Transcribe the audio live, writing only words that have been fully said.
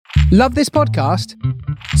Love this podcast?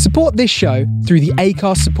 Support this show through the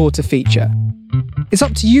Acast supporter feature. It's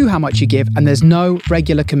up to you how much you give, and there's no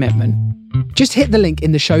regular commitment. Just hit the link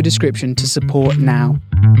in the show description to support now.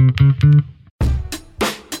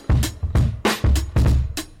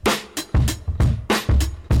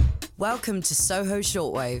 Welcome to Soho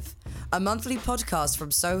Shortwave, a monthly podcast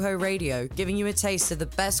from Soho Radio, giving you a taste of the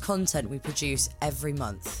best content we produce every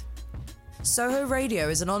month. Soho Radio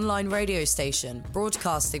is an online radio station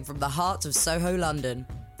broadcasting from the heart of Soho, London.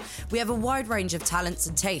 We have a wide range of talents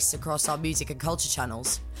and tastes across our music and culture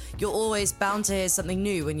channels. You're always bound to hear something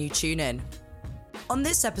new when you tune in. On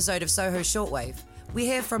this episode of Soho Shortwave, we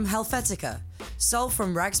hear from Helvetica, Soul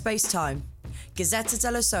from Ragspace Time, Gazzetta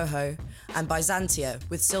dello Soho, and Byzantia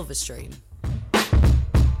with Silverstream.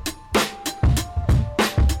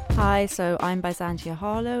 Hi, so I'm Byzantia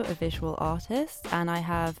Harlow, a visual artist, and I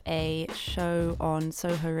have a show on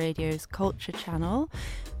Soho Radio's Culture Channel,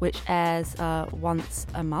 which airs once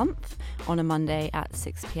a month on a Monday at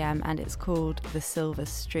 6 p.m, and it's called The Silver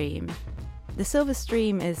Stream. The Silver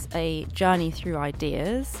Stream is a journey through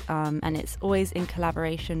ideas, and it's always in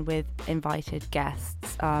collaboration with invited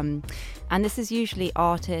guests. And this is usually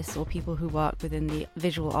artists or people who work within the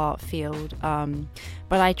visual art field.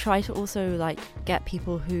 But I try to also get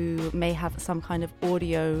people who may have some kind of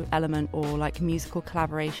audio element or musical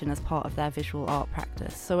collaboration as part of their visual art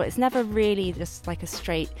practice. So it's never really just a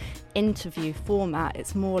straight interview format.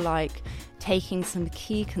 It's more like taking some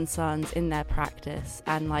key concerns in their practice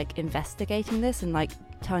and investigating this and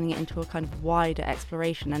turning it into a kind of wider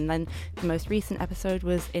exploration. And then the most recent episode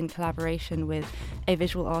was in collaboration with a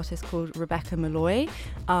visual artist called Rebecca Malloy,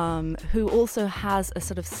 who also has a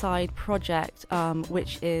sort of side project,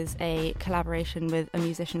 which is a collaboration with a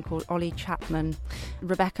musician called Ollie Chapman.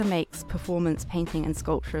 Rebecca makes performance painting and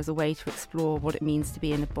sculpture as a way to explore what it means to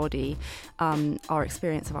be in a body, our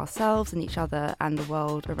experience of ourselves and each other and the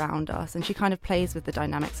world around us. And she kind of plays with the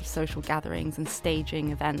dynamics of social gatherings and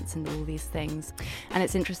staging events and all these things. And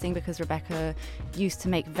it's interesting because Rebecca used to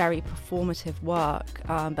make very performative work,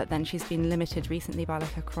 but then she's been limited recently by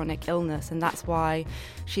a chronic illness, and that's why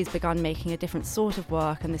she's begun making a different sort of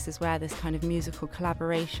work, and this is where this kind of musical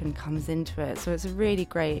collaboration comes into it. So it's a really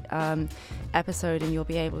great episode, and you'll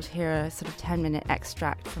be able to hear a sort of 10-minute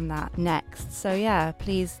extract from that next. So yeah,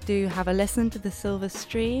 please do have a listen to The Silver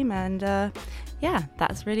Stream, and yeah,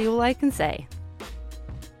 that's really all I can say.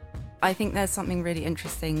 I think there's something really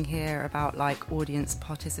interesting here about audience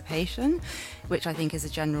participation, which I think is a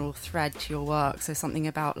general thread to your work. So something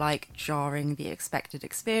about jarring the expected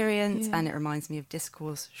experience, and it reminds me of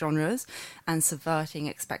discourse genres and subverting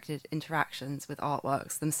expected interactions with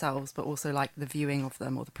artworks themselves, but also the viewing of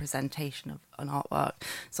them or the presentation of an artwork.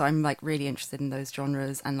 So I'm really interested in those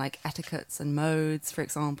genres and etiquettes and modes. For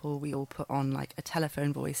example, we all put on a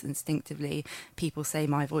telephone voice instinctively. People say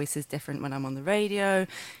my voice is different when I'm on the radio.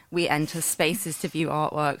 We enter spaces to view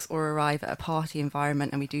artworks or arrive at a party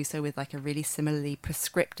environment, and we do so with a really similarly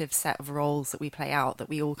prescriptive set of roles that we play out that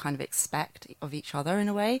we all kind of expect of each other in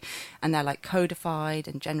a way, and they're codified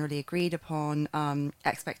and generally agreed upon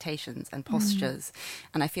expectations and postures.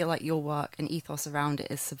 And I feel your work and ethos around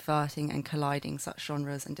it is subverting and colliding such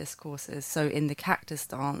genres and discourses. So in the Cactus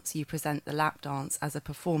Dance, you present the lap dance as a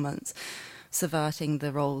performance, subverting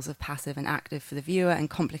the roles of passive and active for the viewer and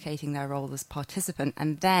complicating their role as participant.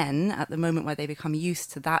 And then at the moment where they become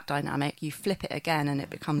used to that dynamic, you flip it again and it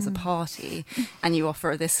becomes a party, and you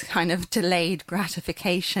offer this kind of delayed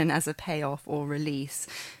gratification as a payoff or release.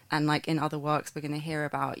 And in other works we're going to hear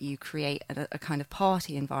about, you create a kind of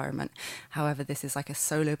party environment. However, this is a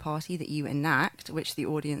solo party that you enact, which the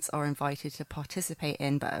audience are invited to participate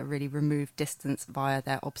in, but at a really removed distance via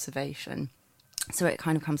their observation. So it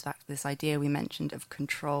kind of comes back to this idea we mentioned of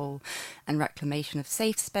control and reclamation of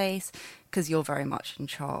safe space, because you're very much in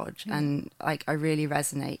charge. And I really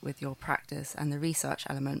resonate with your practice and the research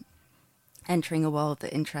element. Entering a world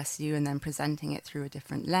that interests you and then presenting it through a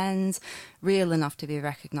different lens, real enough to be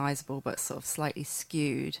recognisable but sort of slightly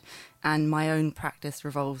skewed. And my own practice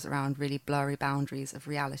revolves around really blurry boundaries of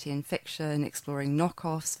reality and fiction, exploring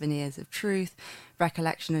knockoffs, veneers of truth,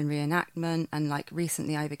 recollection and reenactment. And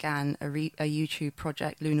recently I began a YouTube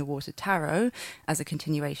project, Lunar Water Tarot, as a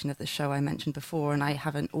continuation of the show I mentioned before. And I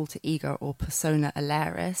have an alter ego or persona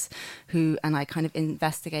Alaris, and I kind of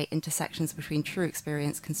investigate intersections between true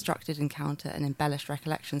experience, constructed encounter and embellished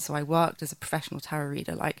recollection. So I worked as a professional tarot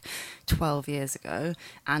reader 12 years ago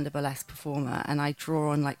and a burlesque performer, and I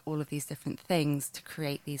draw on all of these different things to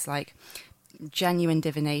create these genuine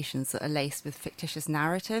divinations that are laced with fictitious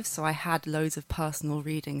narratives. So I had loads of personal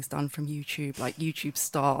readings done from YouTube, like YouTube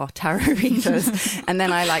star tarot readers, and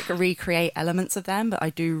then I like recreate elements of them, but I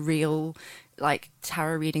do real like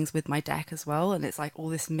tarot readings with my deck as well, and it's like all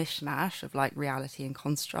this mishmash of like reality and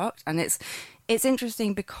construct. And it's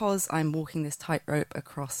interesting because I'm walking this tightrope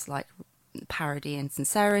across like parody and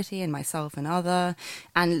sincerity and myself and other,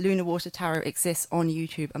 and Lunar Water Tarot exists on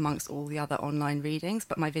YouTube amongst all the other online readings,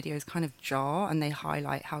 but my videos kind of jar and they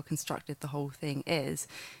highlight how constructed the whole thing is,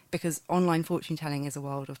 because online fortune telling is a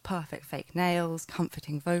world of perfect fake nails,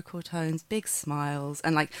 comforting vocal tones, big smiles,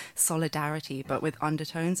 and like solidarity, but with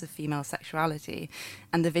undertones of female sexuality.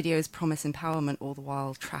 And the videos promise empowerment, all the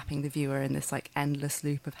while trapping the viewer in this like endless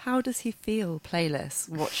loop of how does he feel playlists,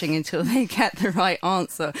 watching until they get the right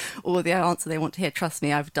answer or the answer they want to hear. Trust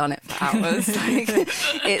me, I've done it for hours. Like,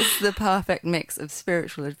 it's the perfect mix of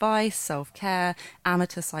spiritual advice, self-care,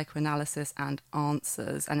 amateur psychoanalysis, and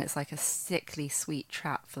answers. And it's like a sickly sweet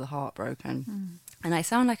trap for the heartbroken. And I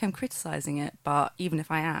sound like I'm criticizing it, but even if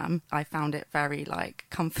I am, I found it very like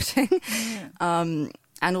comforting.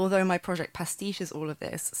 And although my project pastiches all of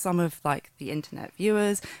this, some of like the internet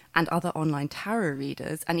viewers and other online tarot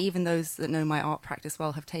readers, and even those that know my art practice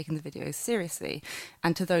well, have taken the videos seriously.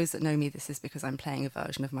 And to those that know me, this is because I'm playing a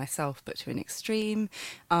version of myself, but to an extreme.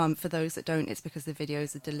 For those that don't, it's because the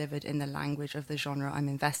videos are delivered in the language of the genre I'm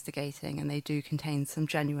investigating, and they do contain some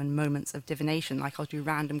genuine moments of divination. Like I'll do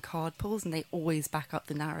random card pulls, and they always back up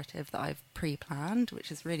the narrative that I've pre-planned,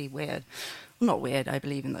 which is really weird. Not weird, I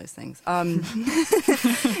believe in those things.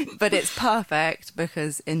 But it's perfect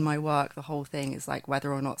because in my work, the whole thing is like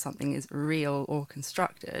whether or not something is real or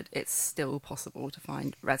constructed, it's still possible to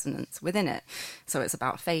find resonance within it. So it's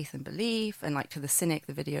about faith and belief, and like to the cynic,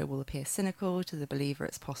 the video will appear cynical. To the believer,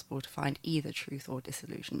 it's possible to find either truth or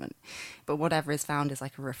disillusionment. But whatever is found is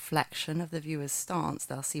like a reflection of the viewer's stance.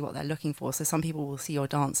 They'll see what they're looking for. So some people will see your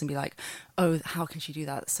dance and be like, oh, how can she do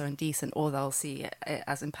that? That's so indecent. Or they'll see it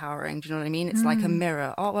as empowering. Do you know what I mean? It's like a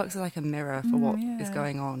mirror. Artworks are like a mirror for what is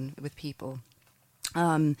going on with people.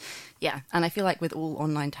 And I feel like with all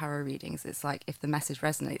online tarot readings, it's like if the message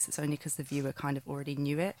resonates, it's only because the viewer kind of already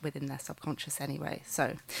knew it within their subconscious anyway.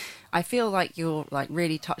 So I feel like you're like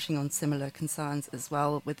really touching on similar concerns as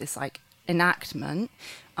well with this like enactment,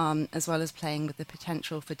 as well as playing with the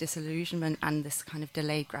potential for disillusionment and this kind of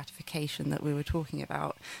delayed gratification that we were talking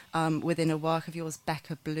about within a work of yours,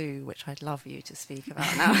 Becca Blue, which I'd love you to speak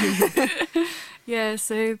about now. Yeah,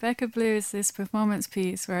 so Becca Blue is this performance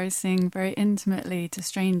piece where I sing very intimately to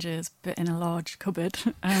strangers, but in a large cupboard.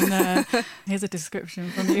 And here's a description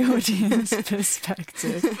from the audience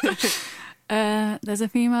perspective. There's a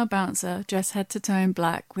female bouncer dressed head to toe in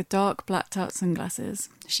black with dark blacked-out sunglasses.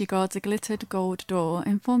 She guards a glittered gold door,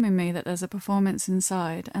 informing me that there's a performance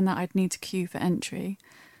inside and that I'd need to queue for entry.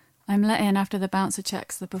 I'm let in after the bouncer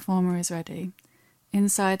checks the performer is ready.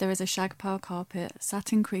 Inside there is a shag pile carpet,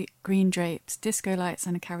 satin green drapes, disco lights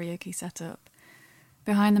and a karaoke setup.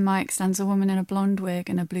 Behind the mic stands a woman in a blonde wig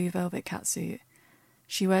and a blue velvet catsuit.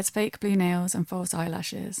 She wears fake blue nails and false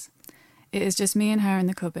eyelashes. It is just me and her in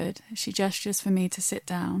the cupboard. She gestures for me to sit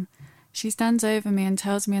down. She stands over me and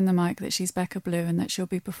tells me in the mic that she's Becca Blue and that she'll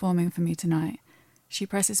be performing for me tonight. She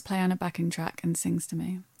presses play on a backing track and sings to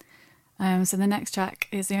me. So the next track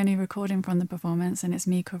is the only recording from the performance, and it's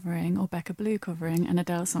me covering, or Becca Blue covering, an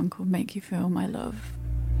Adele song called Make You Feel My Love.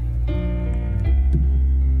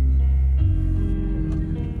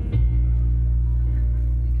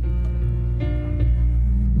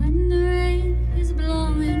 When the rain is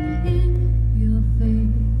blowing in your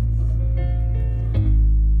face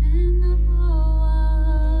and the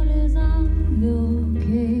whole world is on your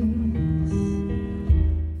case.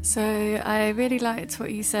 So I really liked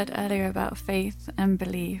what you said earlier about faith and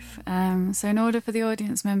belief. So in order for the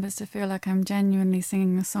audience members to feel like I'm genuinely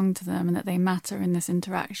singing a song to them and that they matter in this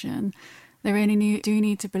interaction, they really do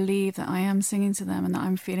need to believe that I am singing to them and that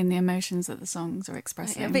I'm feeling the emotions that the songs are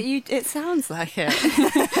expressing. Yeah, but it sounds like it.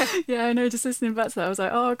 Yeah, I know, just listening back to that, I was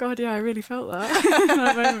like, oh God, yeah, I really felt that in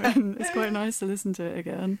that moment. It's quite nice to listen to it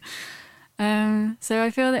again. So I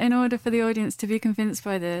feel that in order for the audience to be convinced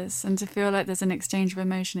by this and to feel like there's an exchange of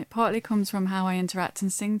emotion, it partly comes from how I interact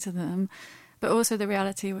and sing to them, but also the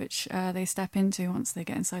reality which they step into once they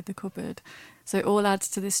get inside the cupboard. So it all adds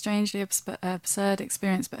to this strangely absurd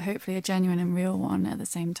experience, but hopefully a genuine and real one at the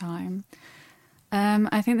same time.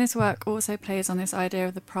 I think this work also plays on this idea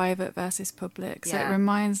of the private versus public. So it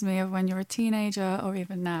reminds me of when you're a teenager, or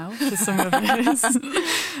even now, for some of us,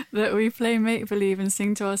 that we play make-believe and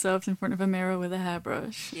sing to ourselves in front of a mirror with a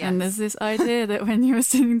hairbrush. Yes. And there's this idea that when you're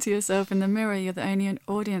singing to yourself in the mirror, you're the only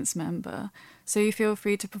audience member. So you feel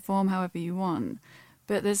free to perform however you want.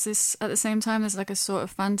 But there's this, at the same time, there's like a sort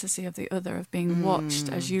of fantasy of the other, of being watched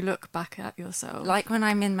as you look back at yourself. Like when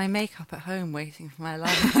I'm in my makeup at home waiting for my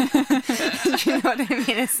lover. Do you know what I mean?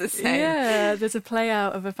 It's the same. Yeah, there's a play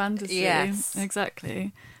out of a fantasy. Yes.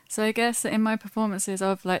 Exactly. So I guess that in my performances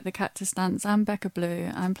of like the Cactus Dance and Becca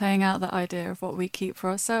Blue, I'm playing out that idea of what we keep for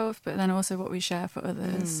ourselves, but then also what we share for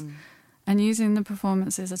others. And using the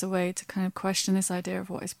performances as a way to kind of question this idea of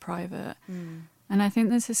what is private. And I think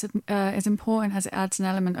this is important, as it adds an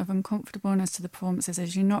element of uncomfortableness to the performances,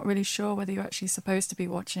 as you're not really sure whether you're actually supposed to be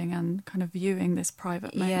watching and kind of viewing this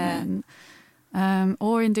private moment,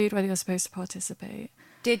 or indeed whether you're supposed to participate.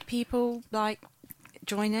 Did people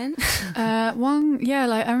join in? I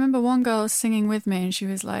remember one girl singing with me, and she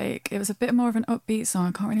was like, it was a bit more of an upbeat song.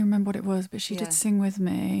 I can't really remember what it was, but she did sing with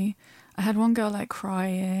me. I had one girl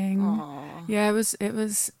crying. Aww. Yeah, it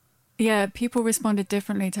was. Yeah, people responded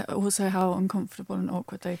differently to also how uncomfortable and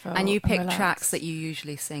awkward they felt. And you picked tracks that you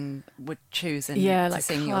usually would choose to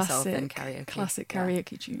sing yourself in karaoke. Classic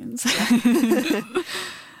karaoke tunes.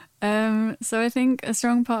 So I think a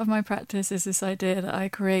strong part of my practice is this idea that I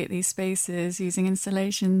create these spaces using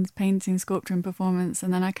installations, painting, sculpture and performance,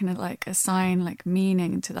 and then I can assign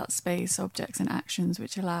meaning to that space, objects and actions,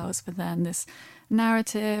 which allows for then this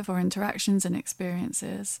narrative or interactions and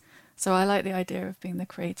experiences. So I like the idea of being the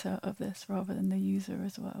creator of this rather than the user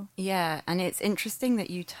as well. Yeah, and it's interesting that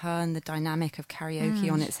you turn the dynamic of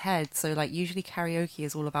karaoke on its head. So usually karaoke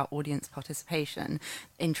is all about audience participation.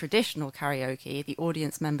 In traditional karaoke, the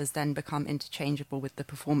audience members then become interchangeable with the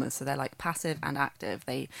performers. So they're passive and active.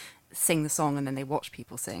 They sing the song and then they watch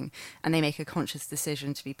people sing, and they make a conscious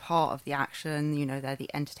decision to be part of the action. They're the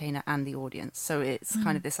entertainer and the audience, so it's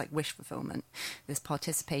kind of this wish fulfillment, this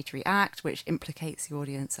participatory act which implicates the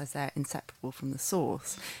audience as they're inseparable from the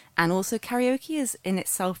source. And also karaoke is in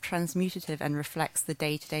itself transmutative and reflects the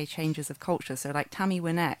day-to-day changes of culture. So Tammy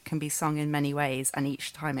Wynette can be sung in many ways, and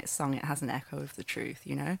each time it's sung it has an echo of the truth,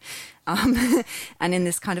 and in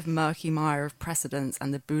this kind of murky mire of precedents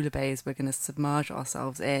and the bouillabaisse we're going to submerge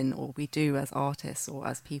ourselves in, or we do as artists or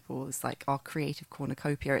as people, it's our creative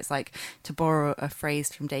cornucopia. It's to borrow a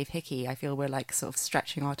phrase from Dave Hickey, I feel we're sort of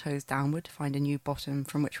stretching our toes downward to find a new bottom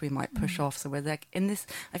from which we might push off. So we're in this,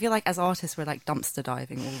 I feel as artists we're dumpster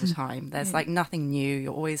diving all the time. There's nothing new.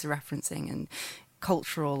 You're always referencing and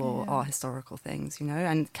cultural or art historical things,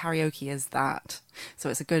 and karaoke is that. So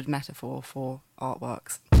it's a good metaphor for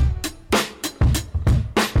artworks.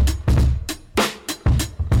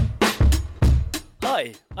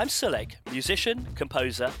 Hi, I'm Sulek, musician,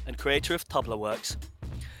 composer and creator of Tabla Works.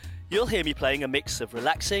 You'll hear me playing a mix of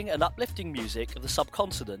relaxing and uplifting music of the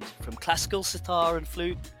subcontinent, from classical sitar and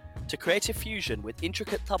flute to creative fusion with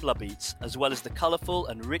intricate tabla beats, as well as the colourful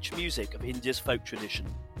and rich music of India's folk tradition.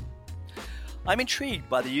 I'm intrigued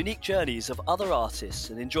by the unique journeys of other artists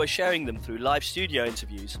and enjoy sharing them through live studio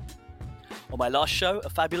interviews. On my last show, a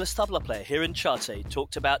fabulous tabla player, Hiran Chate,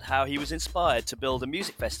 talked about how he was inspired to build a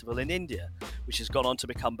music festival in India, which has gone on to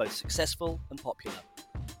become both successful and popular.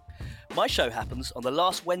 My show happens on the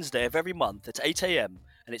last Wednesday of every month at 8 a.m,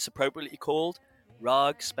 and it's appropriately called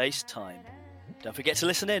Rag Space Time. Don't forget to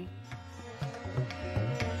listen in.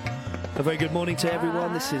 A very good morning to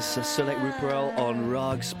everyone. This is Sulek Ruparel on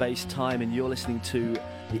Rag Space Time, and you're listening to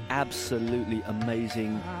the absolutely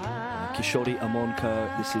amazing Kishori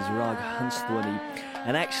Amonkar. This is Rag Hansdwani.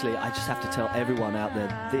 And actually, I just have to tell everyone out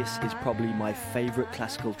there, this is probably my favourite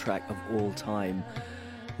classical track of all time.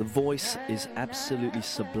 The voice is absolutely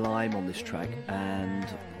sublime on this track, and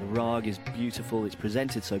the rag is beautiful. It's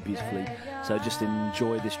presented so beautifully. So just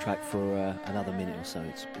enjoy this track for another minute or so.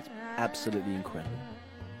 It's absolutely incredible.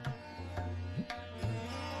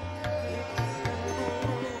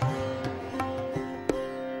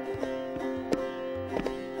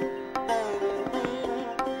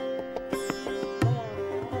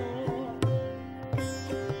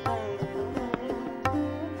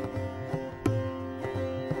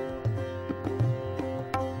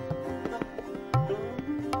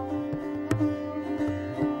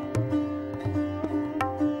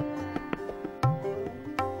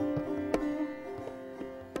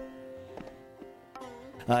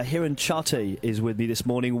 Hiran Chate is with me this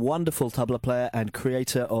morning, wonderful tabla player and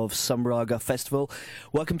creator of Samraga Festival.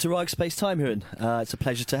 Welcome to Rag Space Time, Hiran. It's a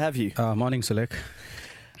pleasure to have you. Morning, Sulek.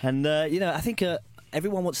 And, I think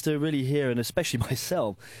everyone wants to really hear, and especially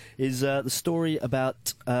myself, is the story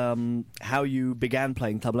about how you began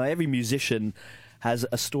playing tabla. Every musician has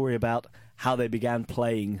a story about how they began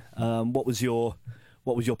playing. What was your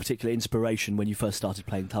particular inspiration when you first started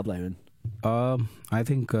playing tabla, Aaron? I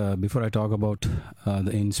think before I talk about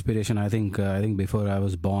the inspiration, I think before I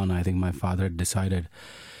was born, I think my father decided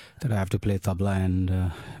that I have to play tabla, and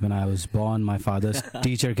when I was born, my father's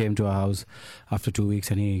teacher came to our house after 2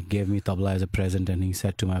 weeks, and he gave me tabla as a present, and he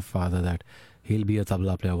said to my father that he'll be a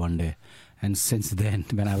tabla player one day. And since then,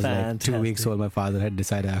 when I was like 2 weeks old, my father had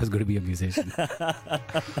decided I was going to be a musician.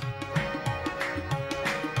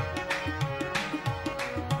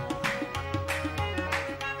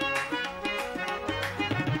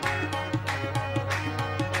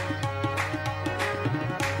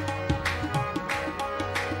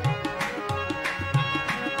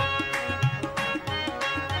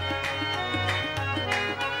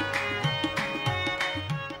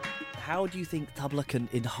 How do you think tabla can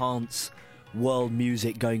enhance world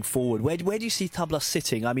music going forward? Where do you see tabla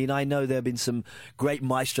sitting? I mean, I know there have been some great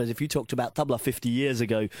maestros. If you talked about tabla 50 years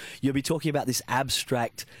ago, you'll be talking about this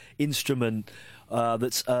abstract instrument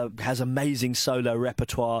that has amazing solo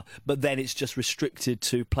repertoire, but then it's just restricted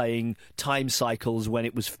to playing time cycles when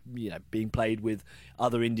it was, being played with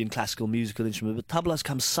other Indian classical musical instruments. But tabla's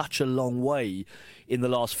come such a long way in the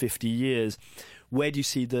last 50 years. Where do you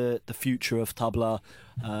see the future of tabla,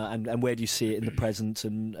 and where do you see it in the present?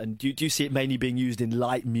 And do you see it mainly being used in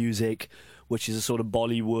light music, which is a sort of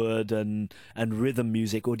Bollywood and rhythm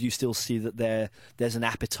music, or do you still see that there's an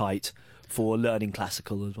appetite for learning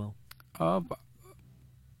classical as well?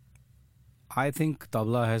 I think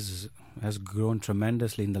tabla has grown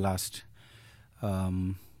tremendously in the last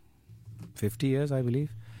 50 years, I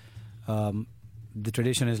believe. The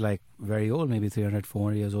tradition is like very old, maybe 300,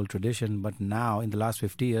 400 years old tradition. But now, in the last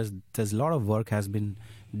 50 years, there's a lot of work has been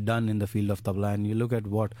done in the field of tabla. And you look at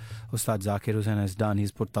what Ustad Zakir Hussain has done.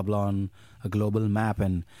 He's put tabla on a global map.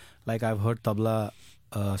 And like I've heard tabla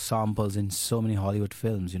samples in so many Hollywood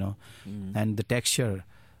films, And the texture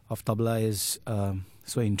of tabla is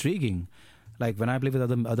so intriguing. Like when I play with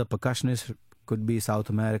other percussionists, could be South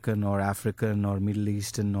American or African or Middle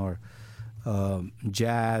Eastern or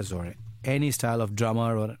jazz or any style of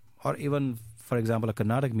drummer or even, for example, a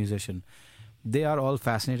Carnatic musician, they are all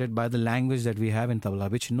fascinated by the language that we have in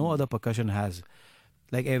tabla, which no other percussion has.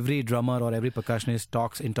 Like every drummer or every percussionist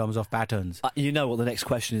talks in terms of patterns. You know what the next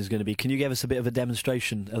question is going to be. Can you give us a bit of a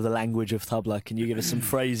demonstration of the language of tabla? Can you give us some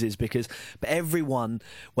phrases? Because everyone,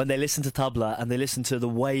 when they listen to tabla and they listen to the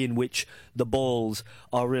way in which the balls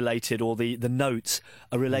are related, or the notes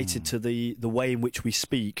are related to the way in which we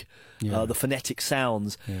speak, the phonetic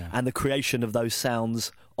sounds and the creation of those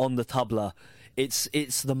sounds on the tabla,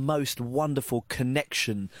 it's the most wonderful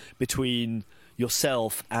connection between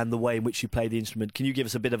yourself and the way in which you play the instrument. Can you give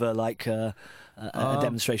us a bit of a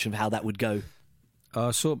demonstration of how that would go?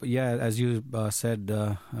 As you said,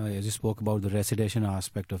 as you spoke about the recitation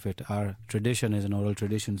aspect of it, our tradition is an oral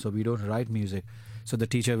tradition, so we don't write music. So the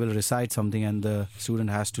teacher will recite something and the student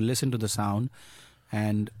has to listen to the sound,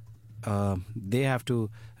 and they have to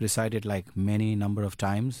recite it like many number of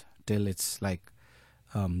times till it's like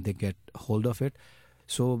they get hold of it.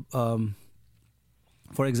 So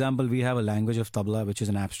for example, we have a language of tabla, which is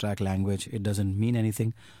an abstract language. It doesn't mean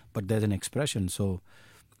anything, but there's an expression. So,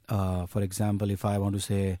 for example, if I want to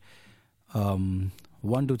say 1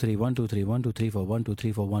 2 3 1 2 3 1 2 3 4 1 2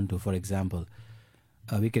 3 4 1 2, for example,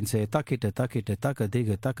 we can say takita takita taka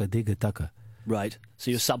diga taka. Right.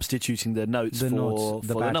 So you're substituting the notes for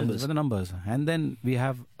the numbers. And then we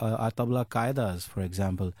have our tabla kaidas, for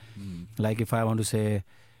example. Like if I want to say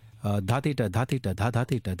dhatita dhatita dha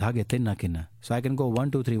dhatita dhage tinna kinna, so I can go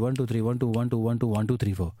 1 2 3 1 2 3 1 2 1 2 1 2 1 2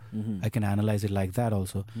 3 4. I can analyze it like that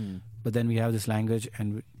also. But then we have this language,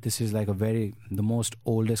 and this is like the most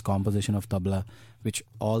oldest composition of tabla, which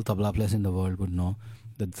all tabla players in the world would know,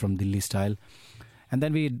 that from Delhi style. And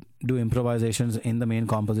then we do improvisations in the main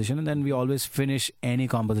composition, and then we always finish any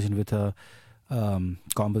composition with a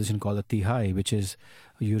composition called a tihai, which is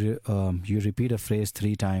you repeat a phrase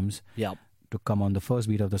 3 times. Yeah. To come on the first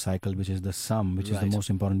beat of the cycle, which is the sum, which is the most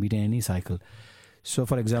important beat in any cycle. So,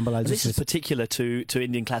 for example, this is particular to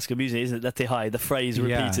Indian classical music, isn't it? The tihai, the phrase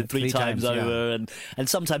repeated 3 times over, and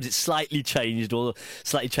sometimes it's slightly changed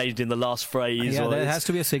in the last phrase. Yeah, there has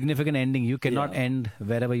to be a significant ending. You cannot end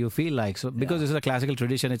wherever you feel like. So, because this is a classical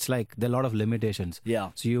tradition, it's like there are a lot of limitations.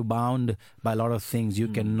 Yeah. So you're bound by a lot of things. You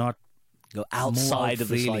cannot go outside of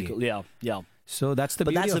the cycle. Yeah, yeah. So that's the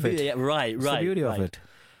beauty of it. Right. That's the beauty of it.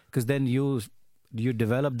 Because then you you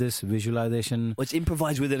develop this visualization. Well, it's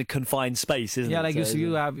improvised within a confined space, isn't it? Yeah, like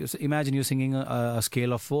So, imagine you singing a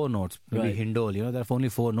scale of 4 notes, maybe Right. Hindol. There are only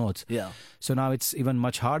 4 notes. Yeah. So now it's even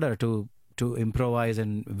much harder to improvise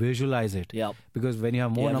and visualize it. Yeah. Because when you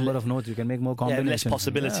have more Yeah, number of notes, you can make more Yeah, combinations. less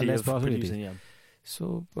possibility less of possibilities. producing. Yeah.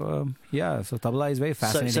 So so tabla is very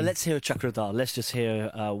fascinating. So let's hear a Chakradar. Let's just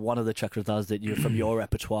hear one of the Chakradars that you from your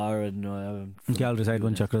repertoire and. Okay, I'll recite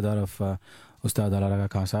one Chakradar of Ustad Alara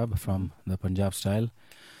Khan Sahab from the Punjab style.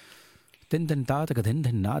 Tin tin ta ta din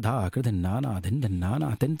din na dha kar din na na din din na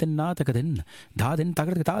na tin tin na ta din dha din ta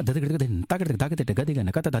ta da din ta ta ga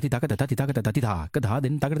din ka ta dati ta ta dati dha ka dha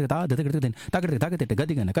din ta ta da din ta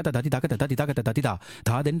ga din ka ta dati ta dati dha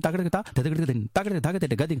dha din ta da din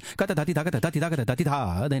ta ga din ka ta dati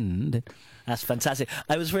dha din. That's fantastic.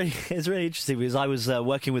 It's really interesting because I was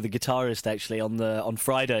working with a guitarist actually on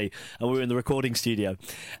Friday, and we were in the recording studio,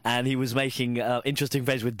 and he was making interesting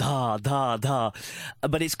phrases with da da da,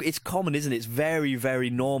 but it's common, isn't it? It's very, very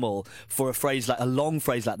normal for a phrase like a long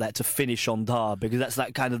phrase like that to finish on da, because that's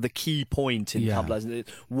like kind of the key point in tabla, isn't it?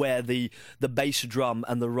 Where the bass drum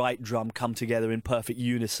and the right drum come together in perfect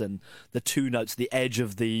unison. The two notes, the edge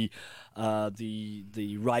of the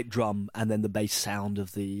right drum and then the bass sound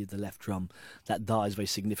of the left drum. That da is very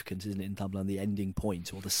significant, isn't it, in tabla, and the ending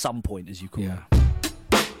point or the sum point, as you call it.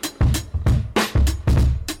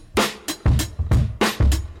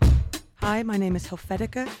 Hi, my name is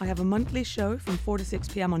Helvetica. I have a monthly show from 4 to 6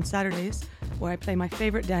 p.m. on Saturdays where I play my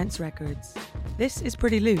favorite dance records. This is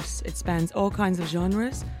pretty loose. It spans all kinds of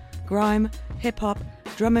genres: grime, hip-hop,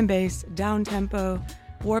 drum and bass, down-tempo,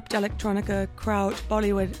 warped electronica, kraut,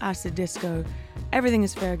 Bollywood, acid disco. Everything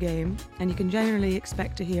is fair game, and you can generally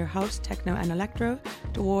expect to hear house, techno and electro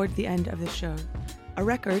toward the end of the show. A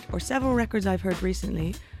record, or several records I've heard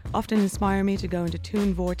recently, often inspire me to go into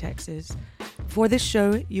tune vortexes. For this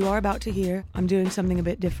show you are about to hear, I'm doing something a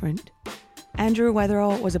bit different. Andrew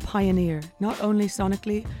Weatherall was a pioneer, not only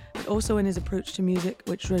sonically, but also in his approach to music,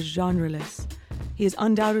 which was genreless. He is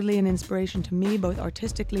undoubtedly an inspiration to me, both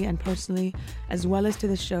artistically and personally, as well as to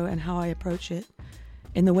the show and how I approach it.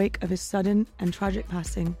 In the wake of his sudden and tragic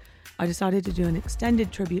passing, I decided to do an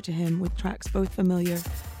extended tribute to him with tracks both familiar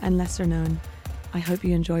and lesser known. I hope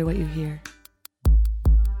you enjoy what you hear.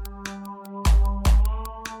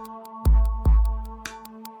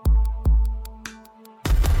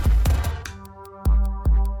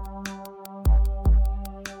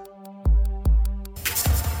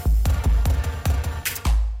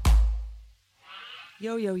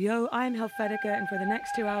 Yo, yo, yo, I'm Helvetica, and for the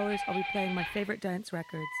next 2 hours, I'll be playing my favorite dance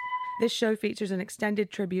records. This show features an extended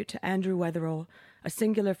tribute to Andrew Weatherall, a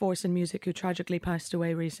singular force in music who tragically passed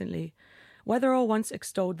away recently. Weatherall once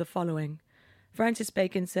extolled the following. Francis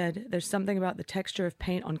Bacon said, "There's something about the texture of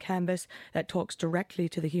paint on canvas that talks directly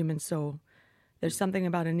to the human soul. There's something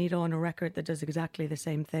about a needle on a record that does exactly the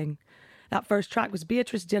same thing." That first track was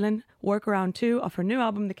Beatrice Dillon, Workaround 2, off her new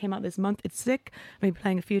album that came out this month, It's Sick. I'll be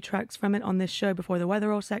playing a few tracks from it on this show before the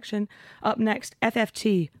Weatherall section. Up next,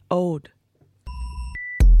 FFT, Old.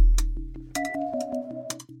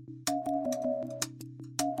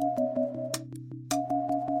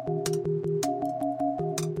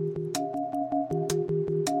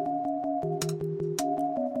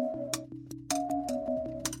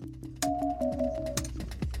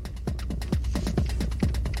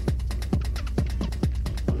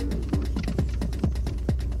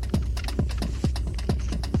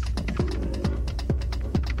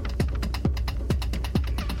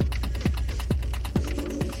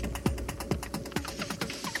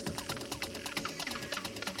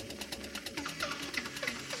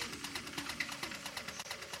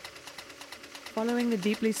 Following the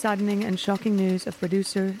deeply saddening and shocking news of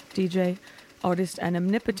producer, DJ, artist and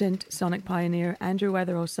omnipotent sonic pioneer Andrew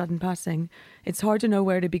Weatherall's sudden passing, it's hard to know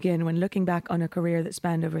where to begin when looking back on a career that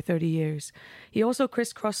spanned over 30 years. He also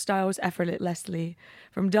crisscrossed styles effortlessly,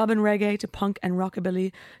 from dub and reggae to punk and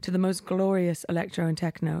rockabilly to the most glorious electro and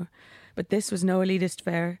techno. But this was no elitist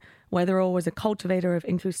fare. Weatherall was a cultivator of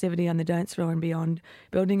inclusivity on the dance floor and beyond,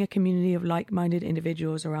 building a community of like-minded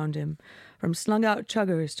individuals around him. From slung-out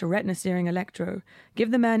chuggers to retina-searing electro,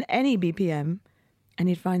 give the man any BPM, and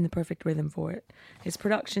he'd find the perfect rhythm for it. His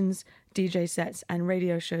productions, DJ sets, and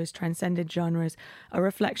radio shows transcended genres, a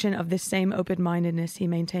reflection of this same open-mindedness he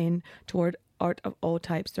maintained toward art of all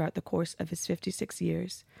types throughout the course of his 56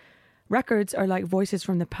 years. Records are like voices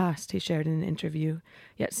from the past, he shared in an interview,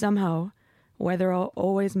 yet somehow, Weatherall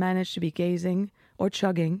always managed to be gazing, or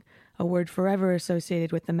chugging, a word forever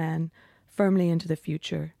associated with the man, firmly into the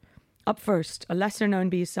future. Up first, a lesser-known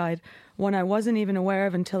B-side, one I wasn't even aware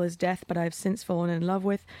of until his death, but I've since fallen in love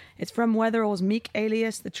with. It's from Weatherall's Meek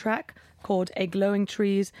alias. The track, called A Glowing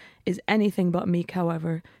Trees, is anything but meek,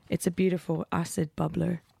 however. It's a beautiful acid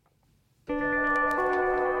bubbler.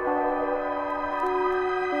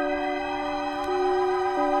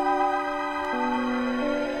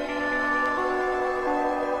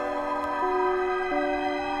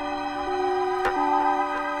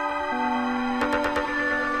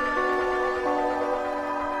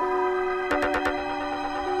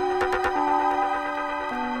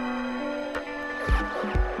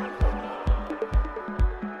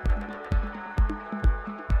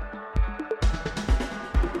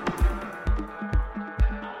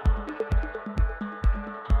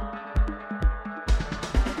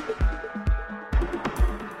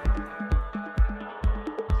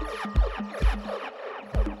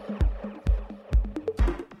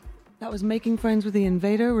 That was Making Friends with the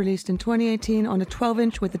Invader, released in 2018 on a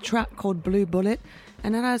 12-inch with a track called Blue Bullet,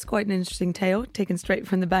 and that has quite an interesting tale, taken straight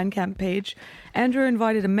from the Bandcamp page. Andrew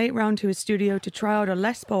invited a mate round to his studio to try out a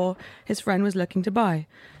Les Paul his friend was looking to buy.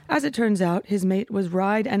 As it turns out, his mate was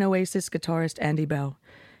Ride and Oasis guitarist Andy Bell.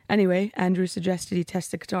 Anyway, Andrew suggested he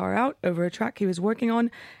test the guitar out over a track he was working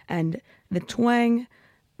on, and the twang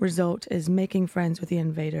result is Making Friends with the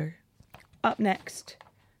Invader. Up next,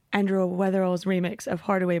 Andrew Weatherall's remix of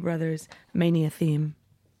Hardaway Brothers' Mania Theme.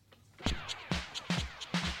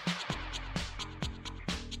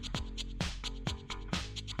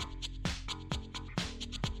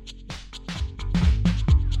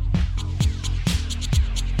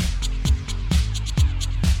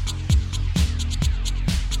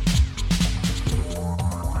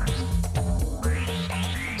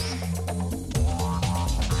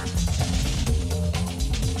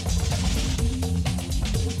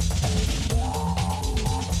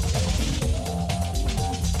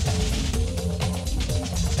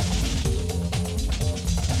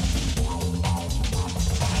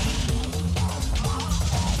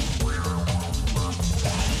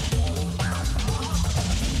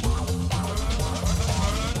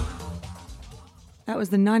 That was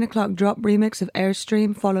the 9 o'clock drop remix of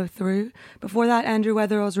Airstream, Follow Through. Before that, Andrew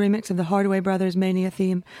Weatherall's remix of the Hardaway Brothers' Mania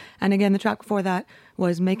Theme. And again, the track before that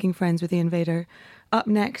was Making Friends with the Invader. Up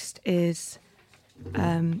next is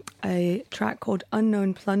a track called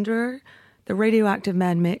Unknown Plunderer, the Radioactive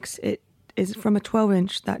Man mix. It is from a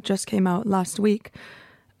 12-inch that just came out last week,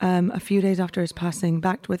 a few days after his passing,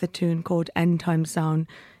 backed with a tune called End Time Sound.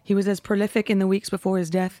 He was as prolific in the weeks before his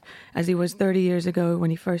death as he was 30 years ago when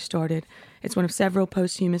he first started. It's one of several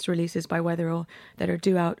posthumous releases by Weatherall that are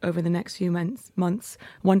due out over the next few months.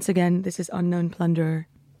 Once again, this is Unknown Plunderer.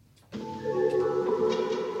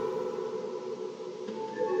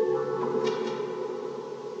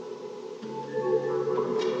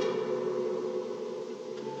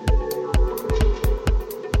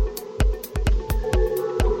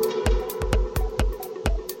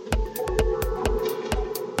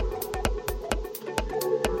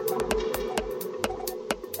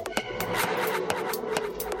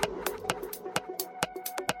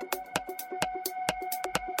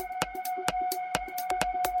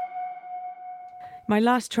 My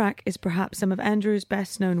last track is perhaps some of Andrew's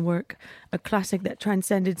best-known work, a classic that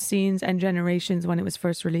transcended scenes and generations when it was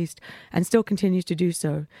first released, and still continues to do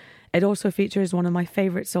so. It also features one of my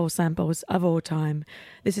favourite soul samples of all time.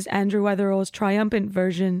 This is Andrew Weatherall's triumphant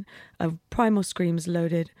version of Primal Scream's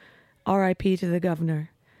Loaded, R.I.P. to the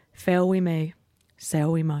Governor. Fail we may, sail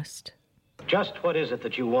we must. Just what is it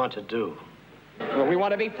that you want to do? Well, we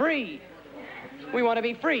want to be free. We want to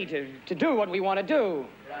be free to do what we want to do.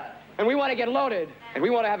 And we want to get loaded, and we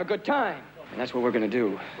want to have a good time. And that's what we're going to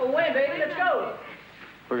do. Well, when, baby? Let's go.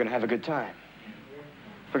 We're going to have a good time.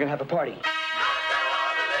 We're going to have a party.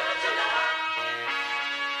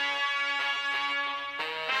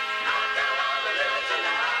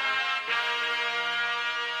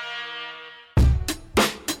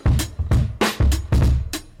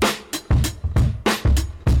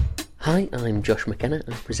 Hi, I'm Josh McKenna.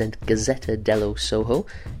 I present Gazzetta dello Soho,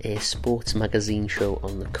 a sports magazine show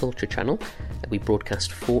on the Culture Channel. We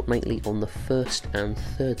broadcast fortnightly on the first and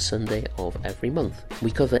third Sunday of every month.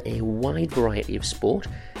 We cover a wide variety of sport,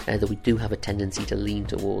 though we do have a tendency to lean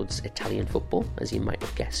towards Italian football, as you might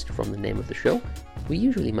have guessed from the name of the show. We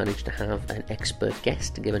usually manage to have an expert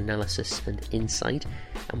guest to give analysis and insight,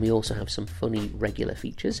 and we also have some funny regular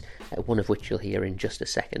features, one of which you'll hear in just a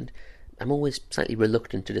second. I'm always slightly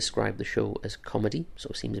reluctant to describe the show as comedy,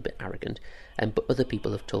 sort of seems a bit arrogant, but other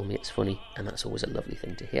people have told me it's funny, and that's always a lovely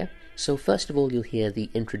thing to hear. So first of all, you'll hear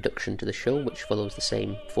the introduction to the show, which follows the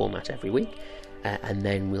same format every week. and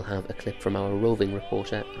then we'll have a clip from our roving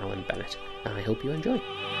reporter, Alan Bennett. I hope you enjoy.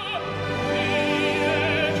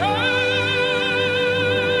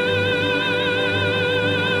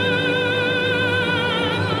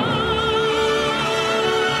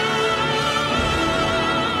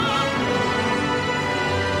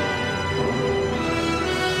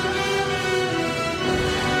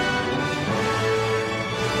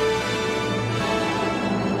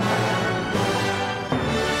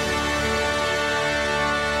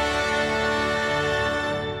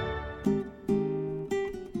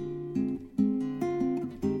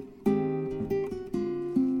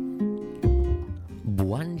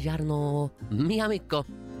 Buongiorno, mio amico.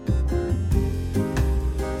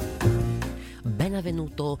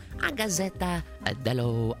 Benvenuto a Gazzetta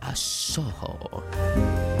dello Soho.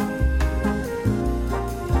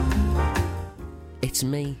 It's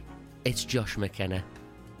me, it's Josh McKenna.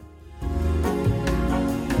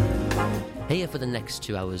 Here for the next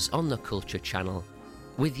 2 hours on the Culture Channel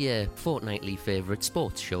with your fortnightly favourite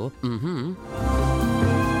sports show.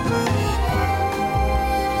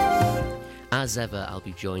 As ever, I'll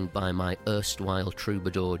be joined by my erstwhile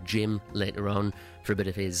troubadour Jim later on for a bit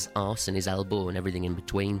of his arse and his elbow and everything in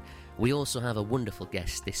between. We also have a wonderful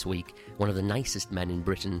guest this week, one of the nicest men in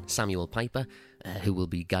Britain, Samuel Piper, who will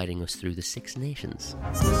be guiding us through the Six Nations.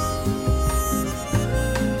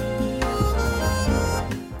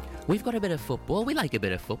 We've got a bit of football. We like a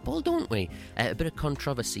bit of football, don't we? A bit of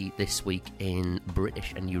controversy this week in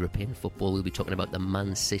British and European football. We'll be talking about the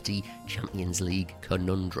Man City Champions League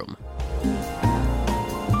conundrum.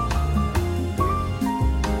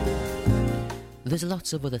 There's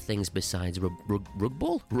lots of other things besides rug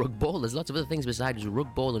ball. There's lots of other things besides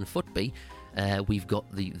rug ball and football. We've got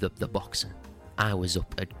the boxing. I was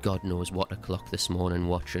up at God knows what o'clock this morning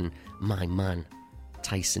watching my man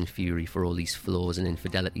Tyson Fury for all these flaws and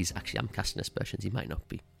infidelities. Actually, I'm casting aspersions. He might not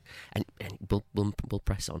be. And we'll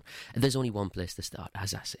press on. There's only one place to start,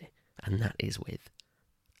 as I say, and that is with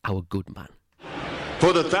our good man.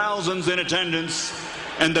 For the thousands in attendance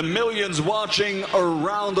and the millions watching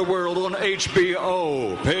around the world on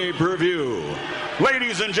HBO pay-per-view.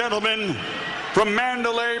 Ladies and gentlemen, from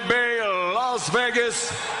Mandalay Bay, Las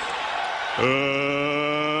Vegas,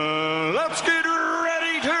 let's get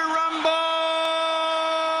ready to rumble!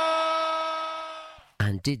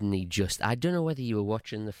 And didn't he just... I don't know whether you were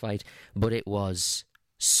watching the fight, but it was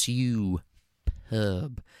superb.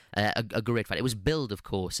 A great fight. It was billed, of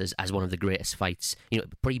course, as one of the greatest fights.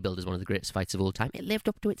 Pre-billed as one of the greatest fights of all time. It lived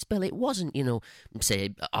up to its bill. It wasn't,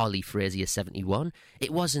 say, Ali Frazier 71.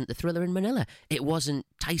 It wasn't The Thriller in Manila. It wasn't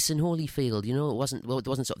Tyson Holyfield. It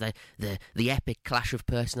wasn't sort of the epic clash of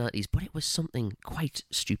personalities. But it was something quite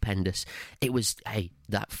stupendous. It was,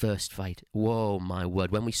 that first fight. Whoa, my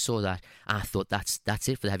word! When we saw that, I thought that's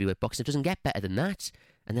it for the heavyweight boxing. It doesn't get better than that.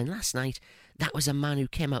 And then last night, that was a man who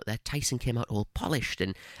came out there. Tyson came out all polished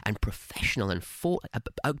and professional and fought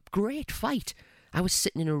a great fight. I was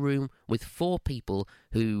sitting in a room with 4 people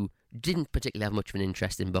who didn't particularly have much of an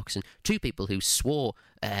interest in boxing. 2 people who swore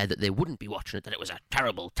that they wouldn't be watching it, that it was a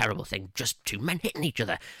terrible, terrible thing. Just 2 men hitting each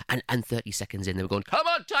other. And 30 seconds in, they were going, "Come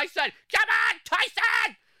on, Tyson! Come on,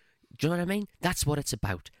 Tyson!" Do you know what I mean? That's what it's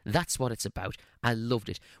about. That's what it's about. I loved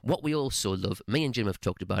it. What we also love, me and Jim have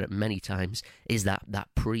talked about it many times, is the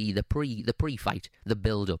pre-fight, the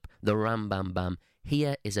build-up, the ram-bam-bam.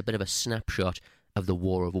 Here is a bit of a snapshot of the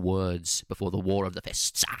war of words before the war of the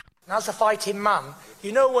fists. As a fighting man,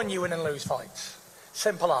 you know when you win and lose fights.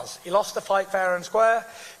 Simple as. He lost the fight fair and square,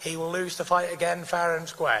 he will lose the fight again fair and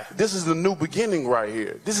square. This is the new beginning right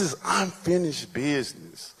here. This is unfinished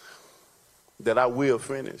business that I will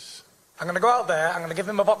finish. I'm going to go out there, I'm going to give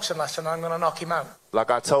him a boxing lesson, and I'm going to knock him out.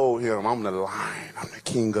 Like I told him, I'm the lion, I'm the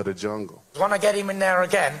king of the jungle. When I get him in there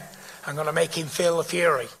again, I'm going to make him feel the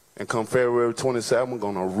fury. And come February 27th, I'm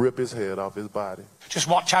going to rip his head off his body. Just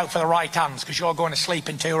watch out for the right hands, because you're going to sleep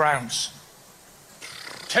in 2 rounds.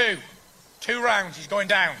 2 rounds, he's going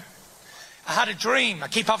down. I had a dream. I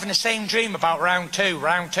keep having the same dream about round two.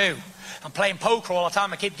 I'm playing poker all the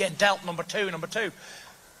time. I keep getting dealt number two.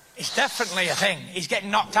 It's definitely a thing. He's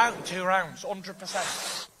getting knocked out in 2 rounds,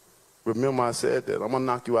 100%. Remember I said that. I'm going to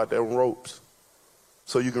knock you out there on ropes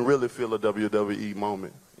so you can really feel a WWE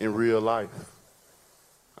moment in real life.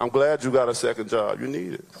 I'm glad you got a second job. You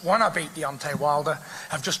need it. When I beat Deontay Wilder,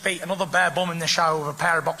 I've just beat another bare bum in the shower with a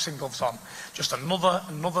pair of boxing gloves on. Just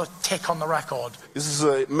another tick on the record. This is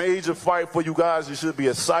a major fight for you guys. You should be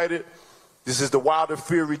excited. This is the Wilder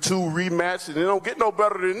Fury 2 rematch, and it don't get no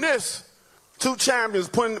better than this. 2 champions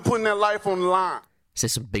putting their life on the line.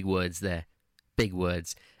 Says some big words there. Big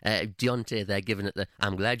words. Deontay there giving it the,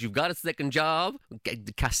 I'm glad you've got a second job.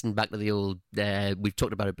 Casting back to the old, we've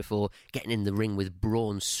talked about it before, getting in the ring with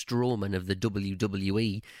Braun Strowman of the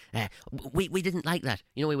WWE. We didn't like that.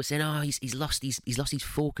 You know, we were saying, oh, he's lost his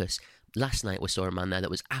focus. Last night we saw a man there that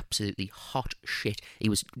was absolutely hot shit. He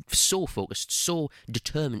was so focused, so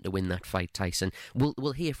determined to win that fight, Tyson.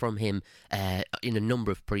 We'll hear from him in a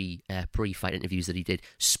number of pre-fight interviews that he did.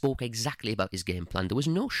 Spoke exactly about his game plan. There was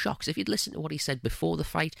no shocks. If you'd listened to what he said before the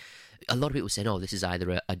fight, a lot of people said, oh, this is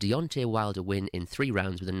either a Deontay Wilder win in 3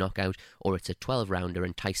 rounds with a knockout, or it's a 12-rounder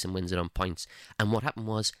and Tyson wins it on points. And what happened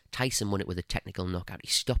was Tyson won it with a technical knockout. He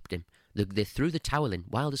stopped him. They threw the towel in.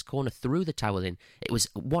 Wilder's corner threw the towel in. It was,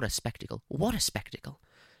 what a spectacle. What a spectacle.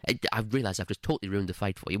 I've realised I've just totally ruined the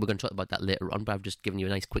fight for you. We're going to talk about that later on, but I've just given you a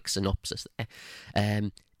nice quick synopsis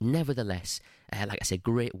there. Nevertheless, like I said,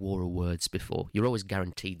 great war of words before. You're always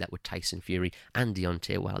guaranteed that with Tyson Fury and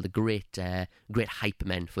Deontay Wilder, great hype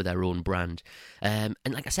men for their own brand. And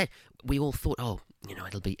like I said, we all thought, oh, you know,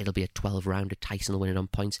 it'll be a 12-rounder. Tyson will win it on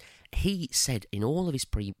points. He said in all of his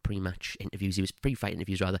pre-match interviews, pre-fight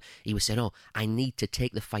interviews rather, he was saying, oh, I need to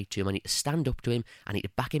take the fight to him. I need to stand up to him. I need to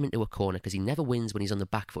back him into a corner because he never wins when he's on the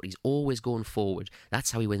back foot. He's always going forward.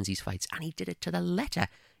 That's how he wins these fights. And he did it to the letter.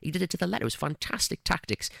 It was fantastic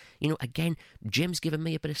tactics. You know, again, Jim's given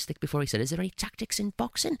me a bit of stick before. He said, is there any tactics in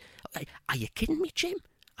boxing? Are you kidding me, Jim?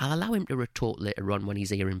 I'll allow him to retort later on when he's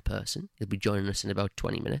here in person. He'll be joining us in about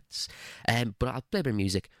 20 minutes. But I'll play a bit of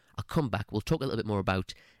music. I'll come back. We'll talk a little bit more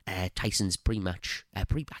about Tyson's pre-match. I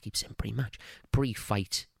keep saying pre-match.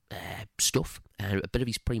 Pre-fight stuff. A bit of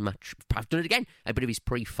his pre-match. I've done it again. A bit of his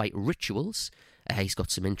pre-fight rituals. He's got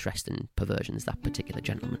some interesting perversions, that particular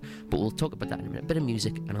gentleman. But we'll talk about that in a minute. A bit of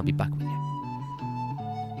music, and I'll be back with you.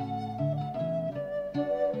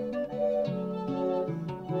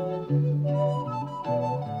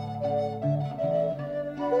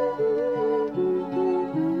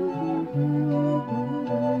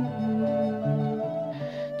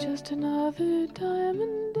 Just another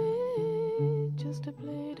diamond day, just a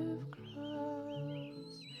blade of grass, just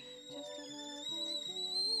another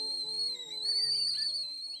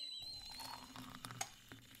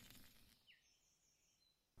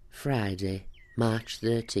Friday, March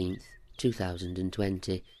 13th,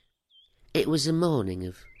 2020. It was a morning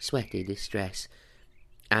of sweaty distress.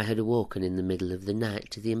 I had awoken in the middle of the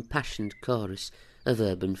night to the impassioned chorus of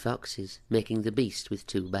urban foxes making the beast with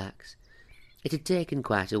 2 backs. It had taken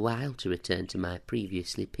quite a while to return to my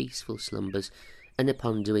previously peaceful slumbers, and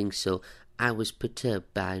upon doing so I was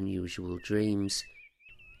perturbed by unusual dreams.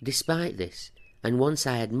 Despite this, and once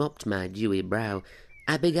I had mopped my dewy brow,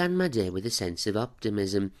 I began my day with a sense of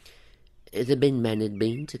optimism. The bin men had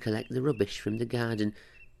been to collect the rubbish from the garden,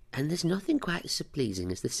 and there's nothing quite so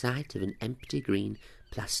pleasing as the sight of an empty green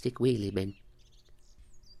plastic wheelie bin.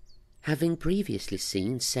 Having previously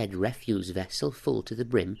seen said refuse vessel full to the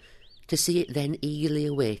brim, to see it then eagerly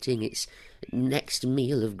awaiting its next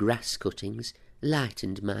meal of grass cuttings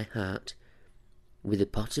lightened my heart. With a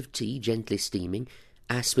pot of tea gently steaming,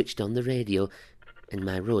 I switched on the radio, and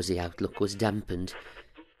my rosy outlook was dampened.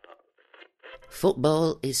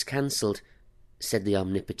 "Football is cancelled," said the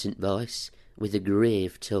omnipotent voice, with a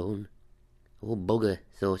grave tone. Oh, bugger,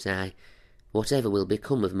 thought I, whatever will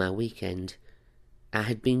become of my weekend? I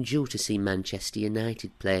had been due to see Manchester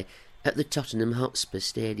United play at the Tottenham Hotspur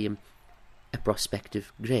Stadium, a prospect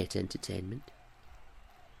of great entertainment.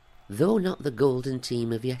 Though not the golden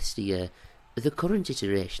team of yesteryear, the current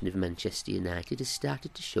iteration of Manchester United has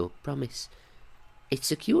started to show promise.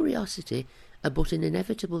 It's a curiosity, but an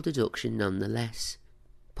inevitable deduction nonetheless.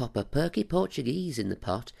 Pop a perky Portuguese in the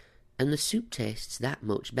pot, and the soup tastes that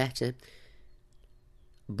much better.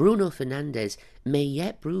 Bruno Fernandes may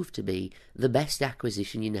yet prove to be the best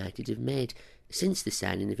acquisition United have made since the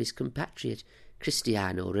signing of his compatriot,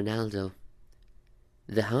 Cristiano Ronaldo.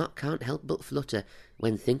 The heart can't help but flutter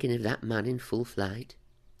when thinking of that man in full flight.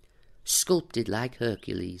 Sculpted like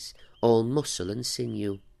Hercules, all muscle and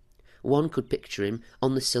sinew. One could picture him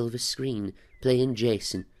on the silver screen, playing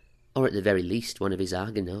Jason, or at the very least one of his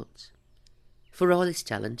Argonauts. For all his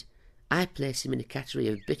talent, I place him in a category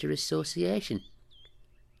of bitter association.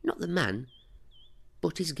 Not the man,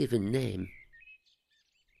 but his given name.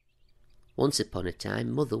 Once upon a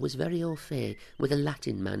time, mother was very au fait with a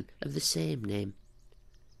Latin man of the same name.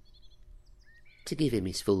 To give him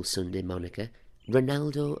his full Sunday moniker,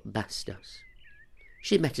 Ronaldo Bastos.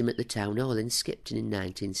 She met him at the town hall in Skipton in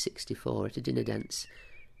 1964 at a dinner dance,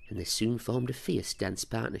 and they soon formed a fierce dance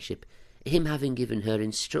partnership, him having given her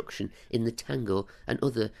instruction in the tango and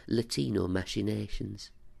other Latino machinations.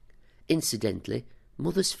 Incidentally,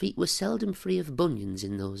 mother's feet were seldom free of bunions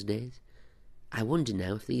in those days. I wonder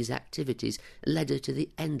now if these activities led her to the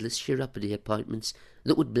endless chiropody appointments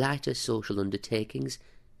that would blight her social undertakings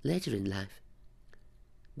later in life.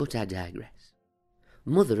 But I digress.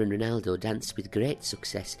 Mother and Ronaldo danced with great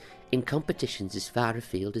success in competitions as far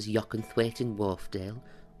afield as Yocknthwaite in Wharfdale,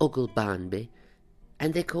 Ogle Barnby,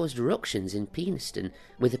 and they caused ructions in Penistone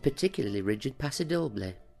with a particularly rigid paso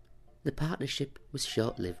doble. The partnership was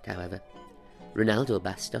short-lived, however. Ronaldo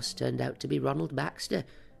Bastos turned out to be Ronald Baxter.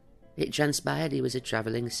 It transpired he was a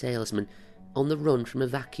travelling salesman on the run from a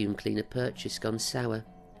vacuum cleaner purchase gone sour.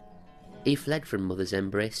 He fled from Mother's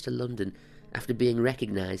embrace to London after being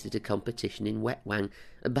recognised at a competition in Wetwang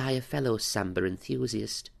by a fellow samba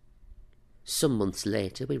enthusiast. Some months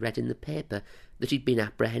later we read in the paper that he'd been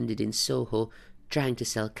apprehended in Soho trying to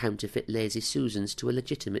sell counterfeit Lazy Susans to a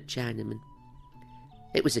legitimate Chinaman.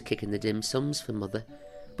 It was a kick in the dim sums for Mother,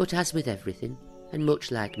 but as with everything, and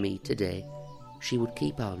much like me today, she would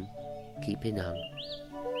keep on, keeping on.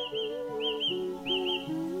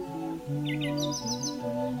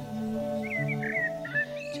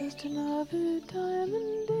 Just another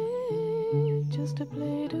diamond day, just a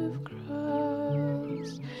blade of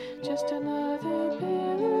grass, just another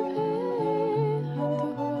bale of hay, and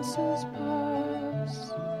the horses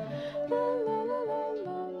pass. La, la, la, la,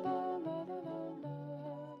 la, la,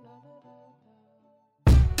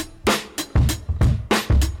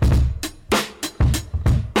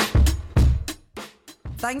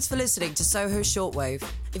 Thanks for listening to Soho Shortwave.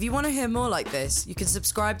 If you want to hear more like this, you can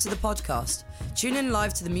subscribe to the podcast, tune in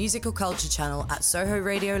live to the Music or Culture channel at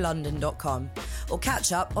sohoradiolondon.com, or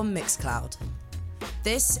catch up on Mixcloud.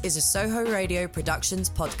 This is a Soho Radio Productions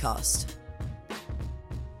podcast.